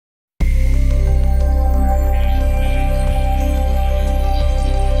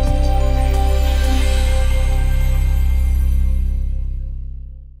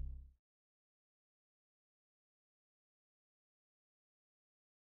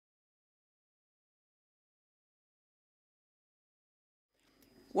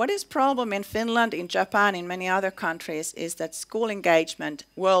What is problem in Finland, in Japan, in many other countries is that school engagement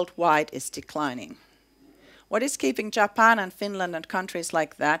worldwide is declining. What is keeping Japan and Finland and countries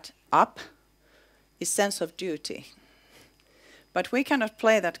like that up is sense of duty. But we cannot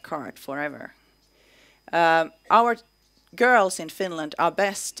play that card forever. Our girls in Finland are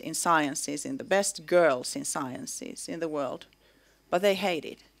best in sciences, in the best girls in sciences in the world, but they hate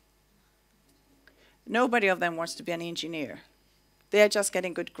it. Nobody of them wants to be an engineer. They are just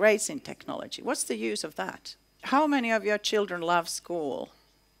getting good grades in technology. What's the use of that? How many of your children love school?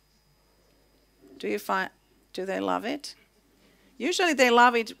 Do they love it? Usually they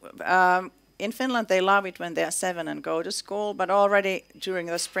love it. In Finland, they love it when they are 7 and go to school, but already during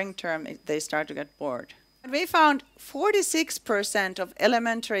the spring term, they start to get bored. We found 46% of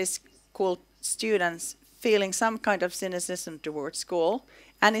elementary school students feeling some kind of cynicism towards school,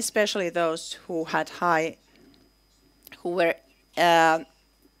 and especially those who were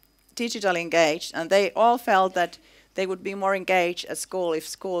digitally engaged, and they all felt that they would be more engaged at school if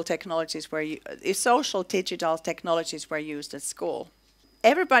social digital technologies were used at school.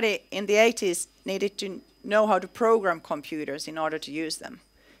 Everybody in the 80s needed to know how to program computers in order to use them.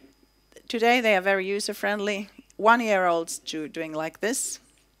 Today they are very user-friendly. 1-year-olds doing like this,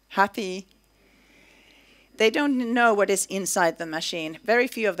 happy. They don't know what is inside the machine. Very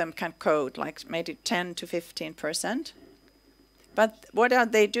few of them can code, like maybe 10 to 15%. But what are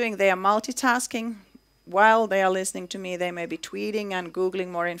they doing? They are multitasking. While they are listening to me, they may be tweeting and Googling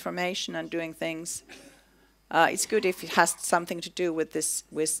more information and doing things. It's good if it has something to do with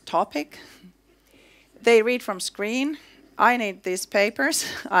this topic. They read from screen. I need these papers.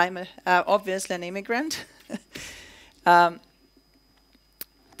 I'm obviously an immigrant. They are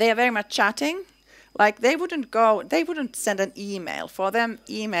very much chatting. Like they wouldn't send an email. For them,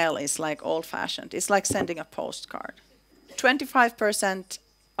 email is like old-fashioned. It's like sending a postcard. 25%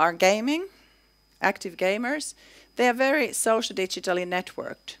 are gaming, active gamers. They are very social digitally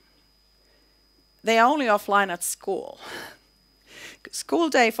networked. They are only offline at school. School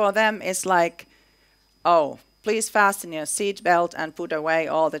day for them is like, oh, please fasten your seatbelt and put away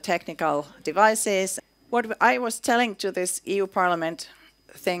all the technical devices. What I was telling to this EU Parliament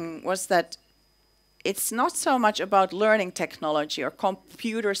thing was that it's not so much about learning technology or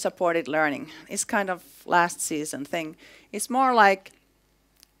computer-supported learning. It's kind of last season thing. It's more like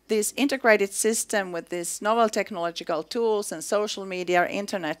this integrated system with these novel technological tools and social media,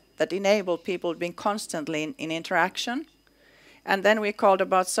 internet that enable people being constantly in interaction. And then we called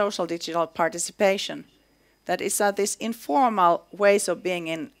about social digital participation. That is these informal ways of being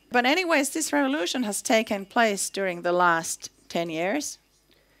in. But anyways, this revolution has taken place during the last 10 years.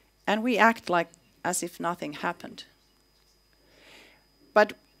 And we act like as if nothing happened.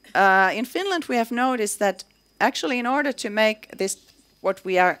 But in Finland, we have noticed that actually in order to make this, what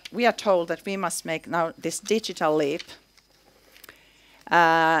we are told that we must make now this digital leap,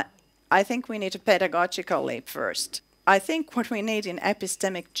 I think we need a pedagogical leap first. I think what we need in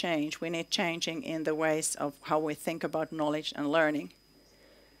epistemic change, we need changing in the ways of how we think about knowledge and learning.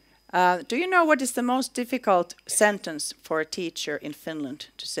 Do you know what is the most difficult sentence for a teacher in Finland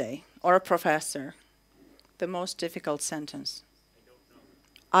to say? Or a professor? The most difficult sentence?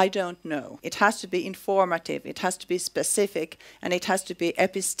 I don't know. It has to be informative, it has to be specific, and it has to be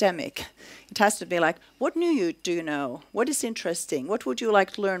epistemic. It has to be like, what do you know? What is interesting? What would you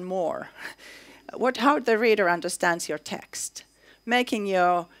like to learn more? How the reader understands your text. Making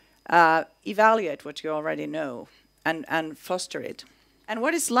you evaluate what you already know and foster it. And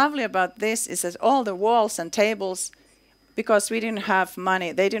what is lovely about this is that all the walls and tables, because we didn't have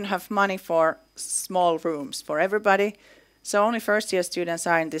money, they didn't have money for small rooms for everybody. So only first-year students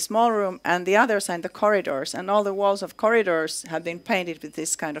are in this small room, and the others are in the corridors. And all the walls of corridors have been painted with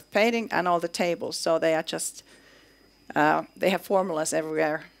this kind of painting, and all the tables. So they are just, they have formulas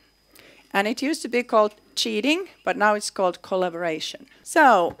everywhere. And it used to be called cheating, but now it's called collaboration.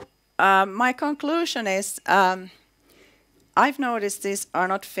 So my conclusion is, I've noticed these are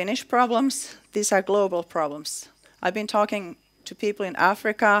not Finnish problems, these are global problems. I've been talking to people in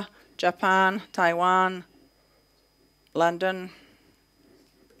Africa, Japan, Taiwan, London,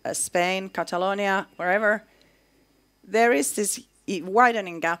 Spain, Catalonia, wherever. There is this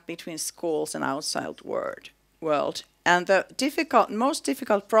widening gap between schools and outside world. And the most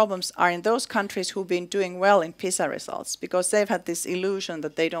difficult problems are in those countries who've been doing well in PISA results, because they've had this illusion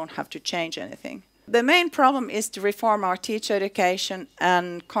that they don't have to change anything. The main problem is to reform our teacher education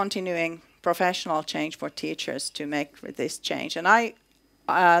and continuing professional change for teachers to make this change. And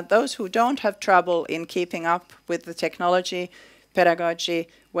those who don't have trouble in keeping up with the technology, pedagogy,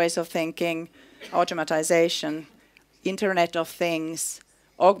 ways of thinking, automatization, Internet of Things,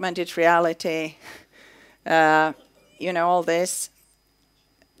 augmented reality, you know, all this.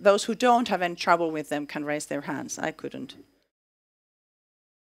 Those who don't have any trouble with them can raise their hands. I couldn't.